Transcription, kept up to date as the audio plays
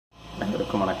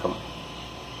அனைவருக்கும் வணக்கம்.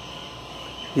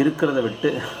 இருக்கிறத விட்டு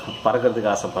பறக்கிறதுக்கு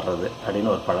ஆசைப்படுறது அப்படின்னு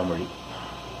ஒரு பழமொழி.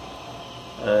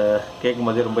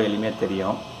 கேட்கும்போதே ரொம்ப எளிமையாக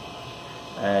தெரியும்.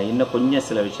 இன்னும் கொஞ்சம்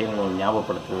சில விஷயங்கள்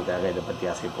ஞாபகப்படுத்துறதுக்காக இதை பற்றி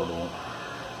ஆசை போடுவோம்.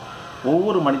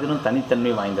 ஒவ்வொரு மனிதனும்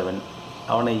தனித்தன்மை வாய்ந்தவன்.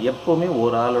 அவனை எப்போவுமே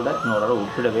ஒரு ஆளோட இன்னொரு ஆளோட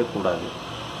ஒப்பிடவே கூடாது.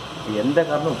 எந்த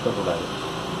காரணம் ஒப்பிடக்கூடாது.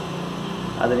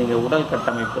 அது நீங்கள் உடல்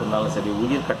கட்டமைப்பு இருந்தாலும் சரி,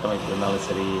 உயிர் கட்டமைப்பு இருந்தாலும்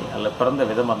சரி, அல்ல பிறந்த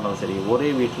விதமாக இருந்தாலும் சரி, ஒரே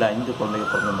வீட்டில் 5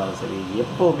 குழந்தைகள் பிறந்திருந்தாலும் சரி,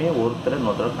 எப்போவுமே ஒருத்தரை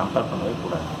இன்னொருத்தரை கம்பேர் பண்ணவே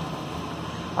கூடாது.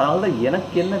 அதனால தான்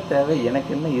எனக்கு என்ன தேவை,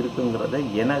 எனக்கு என்ன இருக்குங்கிறத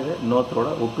எனக்கு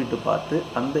இன்னொருத்தரோட ஒப்பிட்டு பார்த்து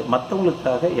அந்த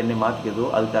மற்றவங்களுக்காக என்னை மாற்றிக்கிறதோ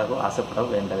அதுக்காக ஆசைப்பட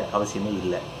வேண்டிய அவசியமே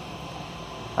இல்லை.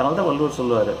 அதனால தான் வள்ளுவர்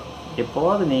சொல்லுவார்,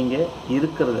 எப்போவாது நீங்கள்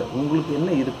இருக்கிறத உங்களுக்கு என்ன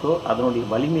இருக்கோ அதனுடைய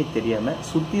வலிமை தெரியாமல்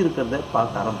சுற்றி இருக்கிறத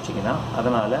பார்க்க ஆரம்பிச்சிங்கன்னா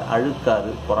அதனால்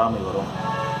அழுக்காறு பொறாமை வரும்,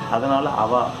 அதனால்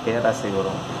பேராசை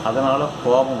வரும், அதனால்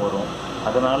கோபம் வரும்,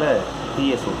 அதனால்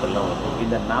தீய சூட்டெல்லாம் வரும்.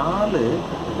 இந்த 4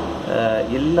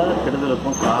 எல்லா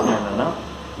கெடுதலுக்கும் காரணம் என்னென்னா,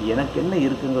 எனக்கு என்ன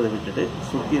இருக்குங்கிறத விட்டுட்டு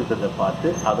சுற்றி இருக்கிறத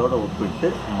பார்த்து அதோட ஒப்பிட்டு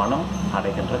மனம்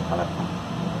அடைகின்ற கலக்கம்.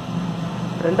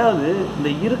 2வது, இந்த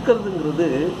இருக்கிறதுங்கிறது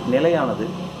நிலையானது,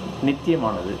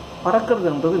 நித்தியமானது.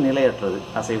 பறக்கிறதுன்றது நிலையற்றது,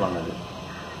 அசைவானது.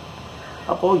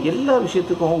 அப்போது எல்லா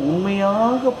விஷயத்துக்கும்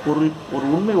உண்மையாக பொருள் ஒரு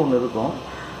உண்மை ஒன்று இருக்கும்.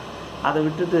 அதை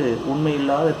விட்டுட்டு உண்மை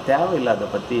இல்லாத தேவையில்லாத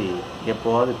பற்றி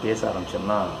எப்போவாது பேச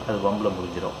ஆரம்பிச்சோம்னா அது வம்பில்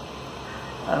முடிஞ்சிடும்.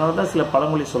 அதனால தான் சில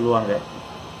பழமொழி சொல்லுவாங்க,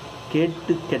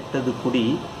 கேட்டு கெட்டது குடி,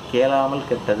 கேளாமல்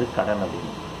கெட்டது கடன்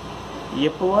அப்படின்னு.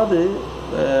 எப்போவாது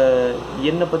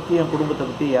என்னை பற்றி என் குடும்பத்தை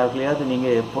பற்றி யாருக்கையாவது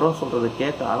நீங்கள் புறம் சொல்கிறத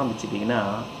கேட்க ஆரம்பிச்சிட்டிங்கன்னா,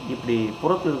 இப்படி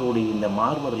புறத்தில் இருக்கக்கூடிய இந்த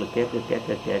மாறுபாடுகளை கேட்க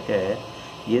கேட்க கேட்க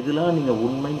எதெல்லாம் நீங்கள்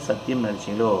உண்மைன்னு சத்தியம்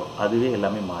நினச்சிங்களோ அதுவே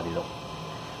எல்லாமே மாறிடும்.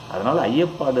 அதனால்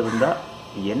ஐயப்பாடு இருந்தால்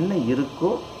என்ன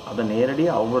இருக்கோ அதை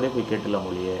நேரடியாக அவங்களோடய போய் கேட்டுலாம்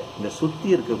மொழிய இந்த சுற்றி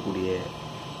இருக்கக்கூடிய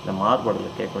இந்த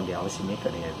மாறுபாடுகளை கேட்க வேண்டிய அவசியமே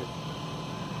கிடையாது.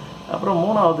 அப்புறம்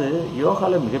 3வது,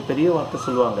 யோகாவில் மிகப்பெரிய வார்த்தை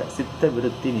சொல்லுவாங்க, சித்த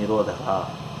விருத்தி நிரோதகா.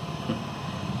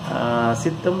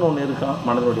 சித்தம்னு ஒன்று இருக்கான்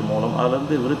மனதனுடைய மூலம்,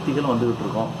 அதுலேருந்து விருத்திகள் வந்துக்கிட்டு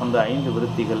இருக்கோம். அந்த 5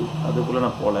 விருத்திகள் அதுக்குள்ளே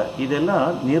நான் போல இதெல்லாம்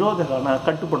நிரோதகானா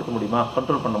கட்டுப்படுத்த முடியுமா,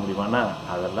 கண்ட்ரோல் பண்ண முடியுமானா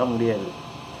அதெல்லாம் முடியாது.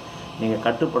 நீங்கள்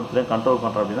கட்டுப்படுத்துகிற கண்ட்ரோல்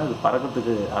பண்ணுற அப்படின்னா அது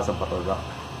பறக்கிறதுக்கு ஆசைப்படுறது தான்.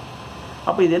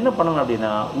 அப்போ இது என்ன பண்ணணும்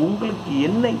அப்படின்னா, உங்களுக்கு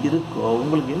என்ன இருக்கோ,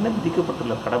 உங்களுக்கு என்ன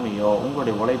விதிக்கப்பட்டுள்ள கடமையோ,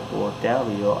 உங்களுடைய உழைப்போ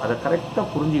தேவையோ அதை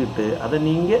கரெக்டாக புரிஞ்சுக்கிட்டு அதை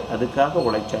நீங்கள் அதுக்காக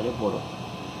உழைச்சாலே போதும்.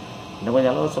 இன்னும்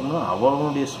கொஞ்சம் அளவு சொன்னால்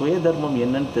அவனுடைய சுய தர்மம்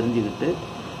என்னன்னு தெரிஞ்சுக்கிட்டு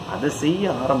அதை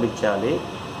செய்ய ஆரம்பித்தாலே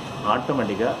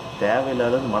ஆட்டோமேட்டிக்காக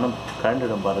தேவையில்லாத மனம்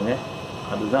கழண்டிடும் பாருங்கள்.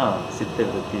 அதுதான் சித்த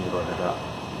விருத்தி நிரோதகா.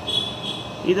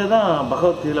 இதை தான்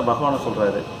பகவத்கீதையில் பகவானை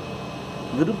சொல்கிறாரு,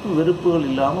 விருப்பு வெறுப்புகள்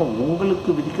இல்லாமல்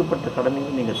உங்களுக்கு விதிக்கப்பட்ட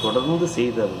கடமையை நீங்கள் தொடர்ந்து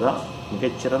செய்தது தான்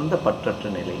மிகச்சிறந்த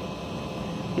பற்றற்ற நிலை.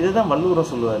 இதை தான்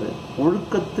வள்ளுவரும் சொல்லுவார்,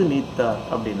 ஒழுக்கத்து நீத்தார்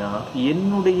அப்படின்னா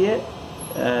என்னுடைய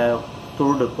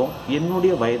தொழிலுக்கும்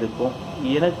என்னுடைய வயதுக்கும்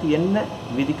எனக்கு என்ன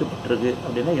விதிக்கப்பட்டிருக்கு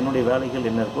அப்படின்னா என்னுடைய வேலைகள்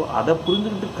என்ன இருக்கோ அதை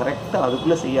புரிஞ்சுக்கிட்டு கரெக்டாக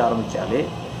அதுக்குள்ளே செய்ய ஆரம்பித்தாலே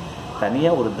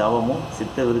தனியாக ஒரு தவமும்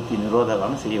சித்த விருத்தி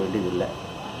நிரோதகாலும் செய்ய வேண்டியதில்லை.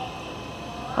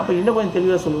 அப்போ இன்னும் கொஞ்சம்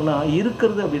தெளிவாக சொல்லணும்னா,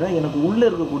 இருக்கிறது அப்படின்னா எனக்கு உள்ளே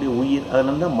இருக்கக்கூடிய உயிர்,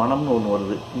 அதுலேருந்து தான் மனம்னு ஒன்று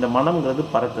வருது. இந்த மனம்ங்கிறது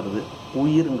பறக்கிறது,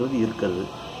 உயிர்ங்கிறது இருக்கிறது.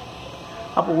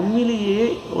 அப்போ உண்மையிலேயே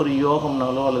ஒரு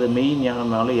யோகம்னாலோ அல்லது மெய்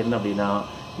ஞானம்னாலோ என்ன அப்படின்னா,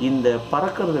 இந்த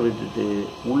பறக்கிறத விட்டுட்டு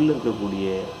உள்ளே இருக்கக்கூடிய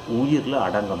உயிரில்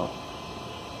அடங்கணும்.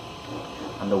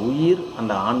 அந்த உயிர்,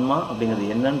 அந்த ஆன்மா அப்படிங்கிறது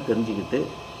என்னன்னு தெரிஞ்சுக்கிட்டு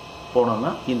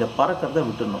போனோம்னா இந்த பறக்கிறத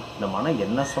விட்டுடணும். இந்த மனம்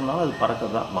என்ன சொன்னாலும் அது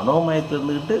பறக்கிறது தான். மனோமயத்தில்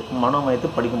இருந்துக்கிட்டு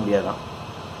மனோமயத்தை படிக்க முடியாதான்.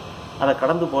 அதை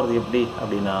கடந்து போகிறது எப்படி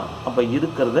அப்படின்னா, அப்போ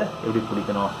இருக்கிறத எப்படி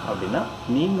பிடிக்கணும் அப்படின்னா,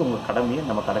 நீங்கள் உங்கள் கடமையை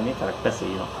நம்ம கடமையை கரெக்டாக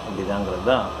செய்யணும் அப்படிதாங்கிறது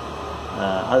தான்.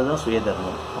 அதுதான்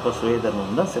சுயதர்மம். அப்போ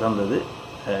சுயதர்மம் தான் சிறந்தது.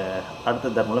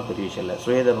 அடுத்த தர்மம்லாம் பெரிய விஷயம் இல்லை.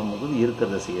 சுயதர்மம்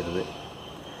இருக்கிறத செய்கிறது.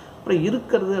 அப்புறம்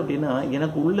இருக்கிறது அப்படின்னா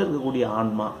எனக்கு உள்ளே இருக்கக்கூடிய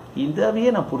ஆன்மா, இதாவே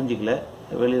நான் புரிஞ்சிக்கல.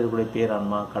 வெளியே இருக்கக்கூடிய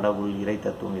பேரான்மா, கடவுள், இறை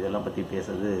தத்துவம் இதெல்லாம் பற்றி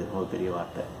பேசுறது ஒரு பெரிய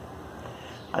வார்த்தை.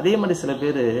 அதே மாதிரி சில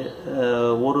பேர்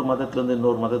ஒரு மதத்துலேருந்து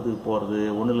இன்னொரு மதத்துக்கு போகிறது,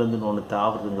 ஒன்றுலேருந்து இன்னொன்று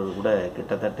தாவறதுங்கிறது கூட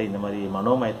கிட்டத்தட்ட இந்த மாதிரி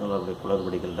மனோமயத்தினால் இருக்கக்கூடிய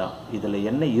குளறுபடிகள் தான். இதில்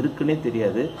என்ன இருக்குன்னே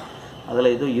தெரியாது,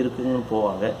 அதில் ஏதோ இருக்குன்னு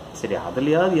போவாங்க. சரி,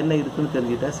 அதுலையாவது என்ன இருக்குன்னு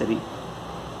தெரிஞ்சுட்டா சரி.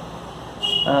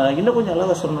 இன்னும் கொஞ்சம்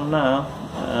அழகாக சொன்னோம்னா,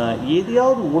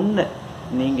 எதையாவது ஒன்று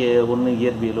நீங்கள் ஒன்று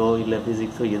இயற்பியலோ இல்லை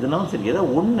ஃபிசிக்ஸோ எதுனாலும் சரி, ஏதோ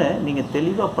ஒன்று நீங்கள்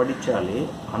தெளிவாக படித்தாலே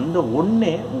அந்த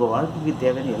ஒன்றே உங்கள் வாழ்க்கைக்கு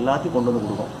தேவையான எல்லாத்தையும் கொண்டு வந்து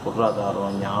கொடுக்கும்.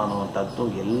 பொருளாதாரம், ஞானம்,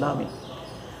 தத்துவம் எல்லாமே.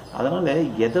 அதனால்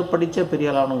எதை படித்தா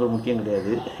பெரிய ஆளானுங்கிறது முக்கியம்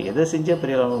கிடையாது, எதை செஞ்சால்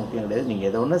பெரிய ஆளானு முக்கியம் கிடையாது. நீங்கள்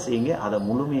எதை ஒன்று செய்யுங்க, அதை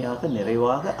முழுமையாக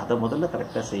நிறைவாக அதை முதல்ல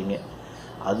கரெக்டாக செய்யுங்க.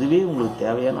 அதுவே உங்களுக்கு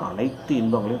தேவையான அனைத்து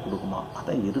இன்பங்களையும் கொடுக்குமா.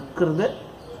 அதான் இருக்கிறத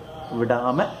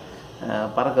விடாமல்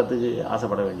பறக்கிறதுக்கு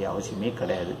ஆசைப்பட வேண்டிய அவசியமே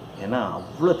கிடையாது. ஏன்னா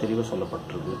அவ்வளோ தெளிவாக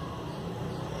சொல்லப்பட்டிருக்கு.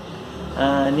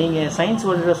 நீங்கள் சயின்ஸ்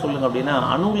வழியில் சொல்லுங்கள் அப்படின்னா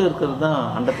அணுவில் இருக்கிறது தான்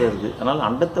அண்டத்தில் இருக்குது. அதனால்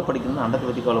அண்டத்தை படிக்கணும்னா அண்டத்தை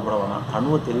பற்றி கவலைப்பட வேணாம்,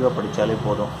 அணுவை தெளிவாக படித்தாலே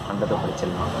போதும், அண்டத்தை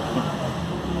படிச்சிடலாம்.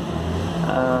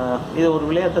 இதை ஒரு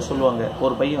விளையாட்டை சொல்லுவாங்க.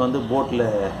 ஒரு பையன் வந்து போட்டில்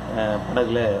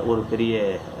படகுல ஒரு பெரிய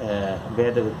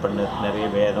வேத விற்பனர் நிறைய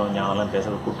வேதம் ஞானம்லாம்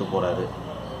பேசுகிற கூப்பிட்டு போகிறாரு.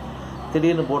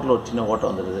 திடீர்னு போட்டில் ஒரு சின்ன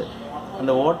ஓட்டம் வந்துடுது.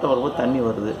 அந்த ஓட்டை வரும்போது தண்ணி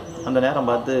வருது. அந்த நேரம்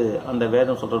பார்த்து அந்த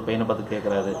வேதம் சொல்கிற பையனை பார்த்து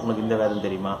கேட்குறாரு, உனக்கு இந்த வேதம்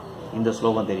தெரியுமா, இந்த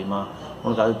ஸ்லோகம் தெரியுமா,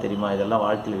 உனக்கு அது தெரியுமா, இதெல்லாம்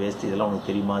வாழ்க்கையில் வேஸ்ட்டு, இதெல்லாம் உனக்கு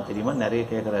தெரியுமா நிறைய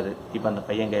கேட்குறாரு. இப்போ அந்த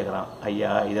பையன் கேட்குறான்,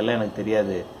 ஐயா இதெல்லாம் எனக்கு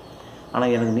தெரியாது,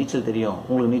 ஆனால் எனக்கு நீச்சல் தெரியும்,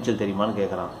 உங்களுக்கு நீச்சல் தெரியுமான்னு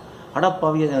கேட்குறான்.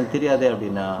 அடப்பாவி அது எனக்கு தெரியாதே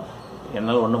அப்படின்னா,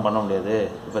 என்னால் ஒன்றும் பண்ண முடியாது,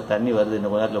 இப்போ தண்ணி வருது, இந்த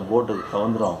கொஞ்ச நேரத்தில் போட்டு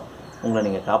கவுந்துடும், உங்களை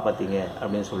நீங்கள் காப்பாற்றிங்க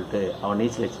அப்படின்னு சொல்லிட்டு அவன்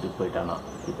நீச்சல் அடிச்சுட்டு போயிட்டானா.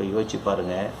 இப்போ யோசிச்சு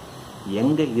பாருங்கள்,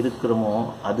 எங்கே இருக்கிறோமோ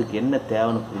அதுக்கு என்ன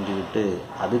தேவைன்னு புரிஞ்சுக்கிட்டு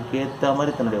அதுக்கேற்ற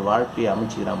மாதிரி தன்னுடைய வாழ்க்கையை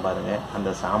அமைச்சிக்கிறான் பாருங்கள். அந்த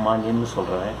சாமானியன்னு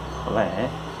சொல்கிறவன் அவன்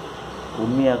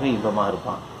உண்மையாக இன்பமாக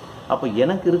இருப்பான். அப்போ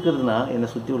எனக்கு இருக்கிறதுனா என்னை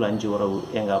சுற்றி உள்ள 5 உறவு,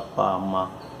 எங்கள் அப்பா அம்மா,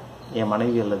 என்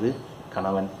மனைவி அல்லது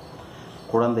கணவன்,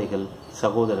 குழந்தைகள்,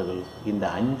 சகோதரர்கள், இந்த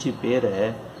 5 பேரை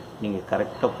நீங்கள்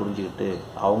கரெக்டாக புரிஞ்சுக்கிட்டு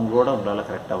அவங்களோட உங்களால்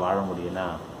கரெக்டாக வாழ முடியும்னா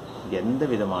எந்த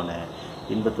விதமான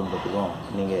இன்ப துன்பத்துக்கும்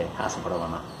நீங்கள் ஆசைப்பட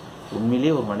வேணாம்.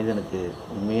 உண்மையிலேயே ஒரு மனிதனுக்கு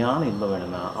உண்மையான இன்பம்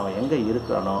வேணும்னா அவன் எங்கே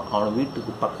இருக்கிறானோ அவனை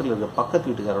வீட்டுக்கு பக்கத்தில் இருக்க பக்கத்து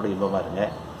வீட்டுக்காரோட இன்பமாக இருங்க.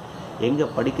 எங்கே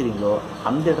படிக்கிறீங்களோ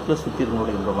அந்த இடத்துல சுற்றி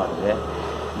இருக்கிறோட இன்பமாக இருங்க.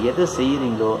 எதை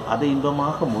செய்கிறீங்களோ அதை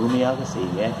இன்பமாக முழுமையாக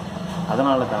செய்யுங்க.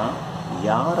 அதனால தான்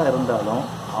யாராக இருந்தாலும்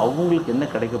அவங்களுக்கு என்ன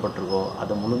கிடைக்கப்பட்டிருக்கோ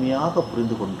அதை முழுமையாக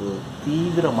புரிந்து கொண்டு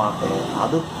தீவிரமாக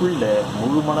அதுக்குள்ளே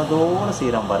முழு மனதோடு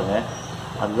செய்கிறான் பாருங்கள்.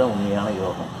 அதுதான் உண்மையான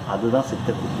யோகம், அதுதான்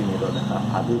சித்த புத்தி நிரோதகா.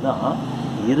 அதுதான்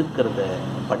இருக்கிறத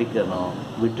படிக்கணும்,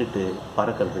 விட்டுட்டு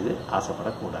பறக்கிறதுக்கு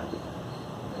ஆசைப்படக்கூடாது.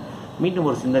 மீண்டும்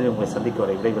ஒரு சிந்தனை உங்களை சந்திக்க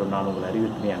வரை விடைபெறும் நான் உங்கள்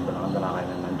அறிவிற்குமே அன்பு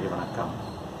நந்தநாராயணன். நன்றி, வணக்கம்.